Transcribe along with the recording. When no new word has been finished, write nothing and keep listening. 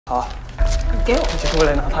好，你给我！你就是为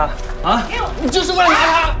了拿他啊？给我！你就是为了拿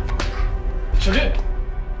他！小军，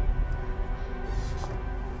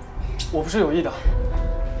我不是有意的。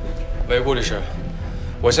喂，顾律师，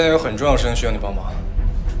我现在有很重要的事情需要你帮忙。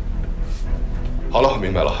好了，我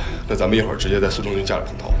明白了，那咱们一会儿直接在苏中军家里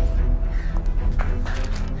碰头。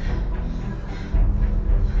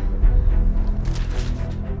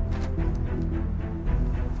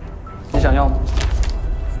你想要吗？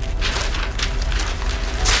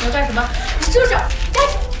你要干什么？你住手！干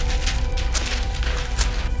什么？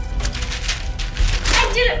哎，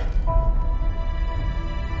你这个！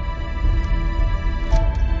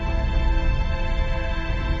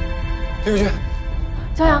飞过去。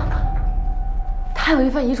骄阳，他有一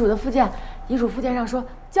份遗嘱的附件，遗嘱附件上说，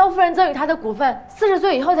焦夫人赠与他的股份40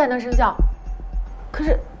岁以后才能生效。可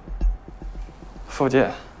是，附件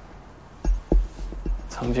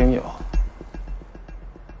曾经有，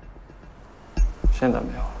现在没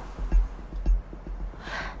有了。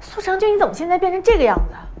苏成军，你怎么现在变成这个样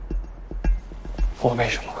子？我为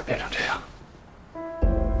什么会变成这样？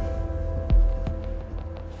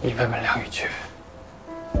你问问梁雨菊，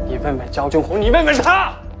你问问焦俊红，你问问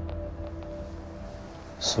他。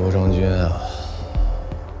苏成军啊，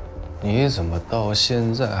你怎么到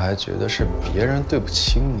现在还觉得是别人对不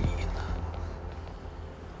起你呢？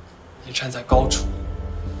你站在高处，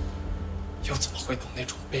又怎么会懂那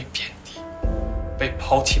种被贬低、被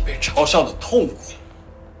抛弃、被嘲笑的痛苦？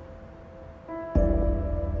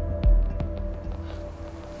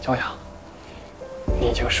骄阳，你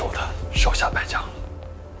已经是我的手下败将了，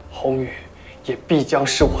红雨也必将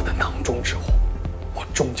是我的囊中之物，我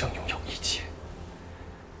终将拥有一切。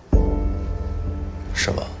是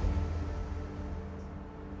吗？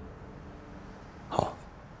好，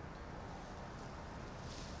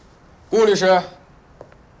顾律师，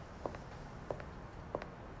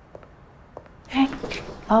哎，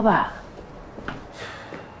老板，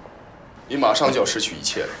你马上就要失去一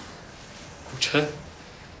切了。顾琛，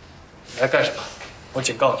你来干什么？我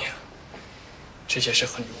警告你，这件事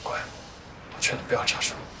和你无关，我劝你不要插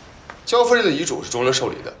手。焦夫人的遗嘱是中伦受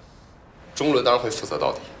理的，中伦当然会负责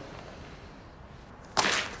到底。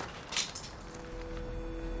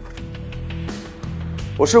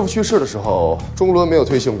我师父去世的时候，中伦没有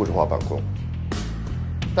推行物质化办公，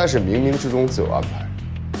但是冥冥之中自有安排。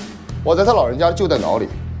我在他老人家的旧电脑里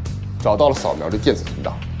找到了扫描的电子存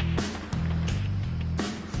档。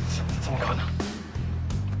怎么可能？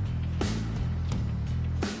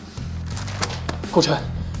顾琛，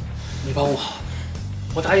你帮我，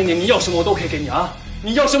我答应你，你要什么我都可以给你啊！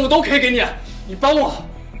你要什么我都可以给你，你帮我。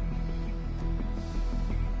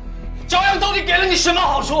朝阳到底给了你什么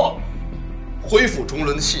好处？恢复中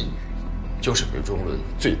伦的信誉，就是对中伦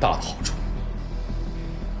最大的好处。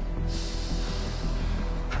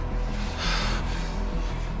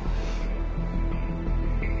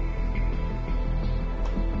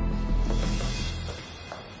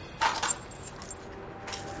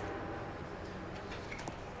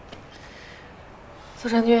苏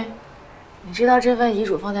成军，你知道这份遗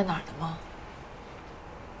嘱放在哪儿的吗？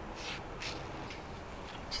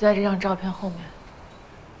就在这张照片后面。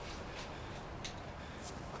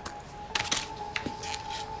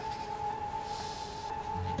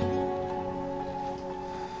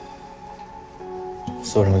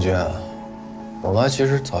苏成军，我妈其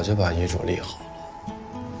实早就把遗嘱立好了，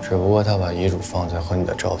只不过她把遗嘱放在和你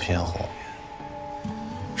的照片后面，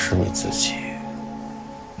是你自己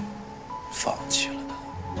放弃了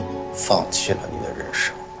她，放弃了你的人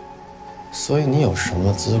生，所以你有什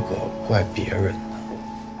么资格怪别人呢？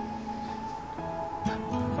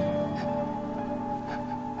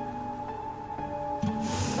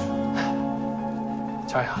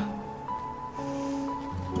骄阳，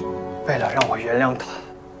为了让我原谅他，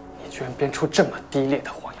你居然编出这么低劣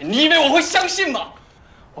的谎言，你以为我会相信吗？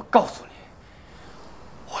我告诉你，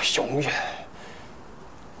我永远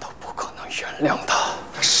都不可能原谅他。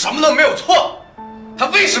他什么都没有错，他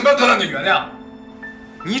为什么要得到你的原谅？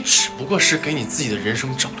你只不过是给你自己的人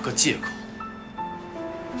生找了个借口。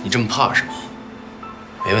你这么怕是吗？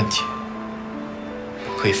没问题，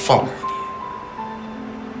我可以放过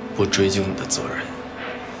你，不追究你的责任。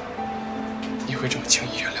你会这么轻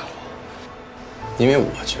易原谅我？因为我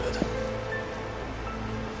觉得，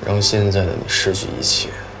让现在的你失去一切，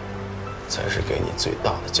才是给你最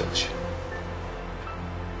大的教训。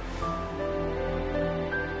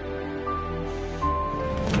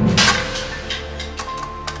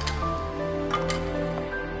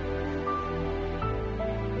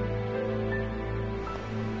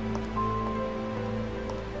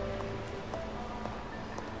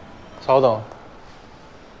稍等，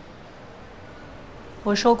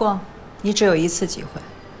我说过，你只有一次机会。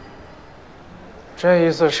这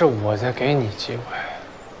意思是我在给你机会。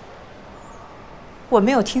我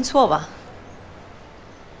没有听错吧？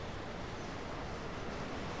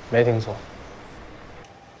没听错。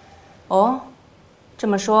哦，这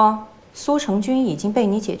么说，苏成军已经被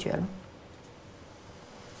你解决了？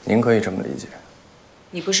您可以这么理解。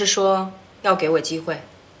你不是说要给我机会？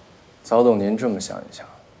曹董，您这么想一想，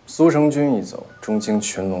苏成军一走，中京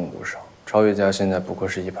群龙无首，超越家现在不过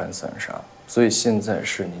是一盘散沙，所以现在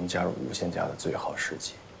是您加入无限家的最好时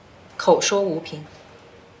机。口说无凭。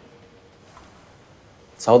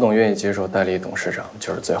曹董愿意接受代理董事长，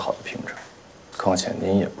就是最好的凭证。况且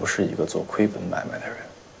您也不是一个做亏本买卖的人。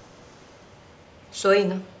所以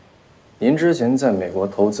呢？您之前在美国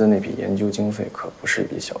投资那笔研究经费可不是一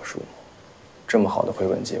笔小数目，这么好的回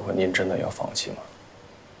本机会，您真的要放弃吗？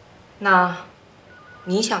那，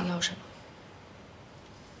你想要什么？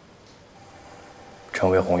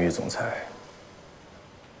成为红宇总裁。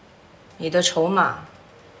你的筹码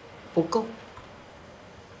不够。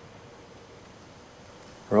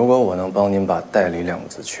如果我能帮您把代理两个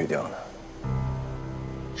字去掉呢？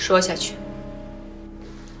说下去。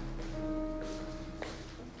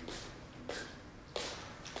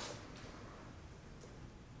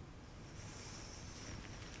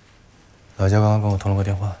老家刚刚跟我通了个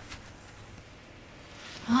电话。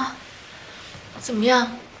啊？怎么样？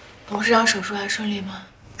董事长手术还顺利吗？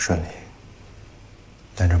顺利，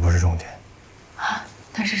但这不是重点。啊？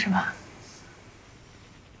那是什么？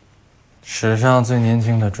史上最年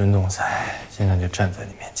轻的准总裁现在就站在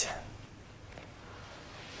你面前。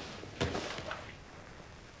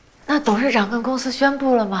那董事长跟公司宣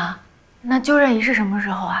布了吗？那就任仪式什么时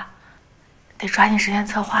候啊？得抓紧时间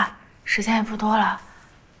策划，时间也不多了。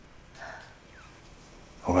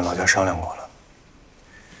我跟老家商量过了，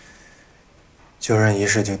就任仪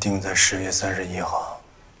式就定在10月31号，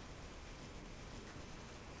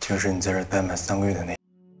就是你在这儿待满3个月的那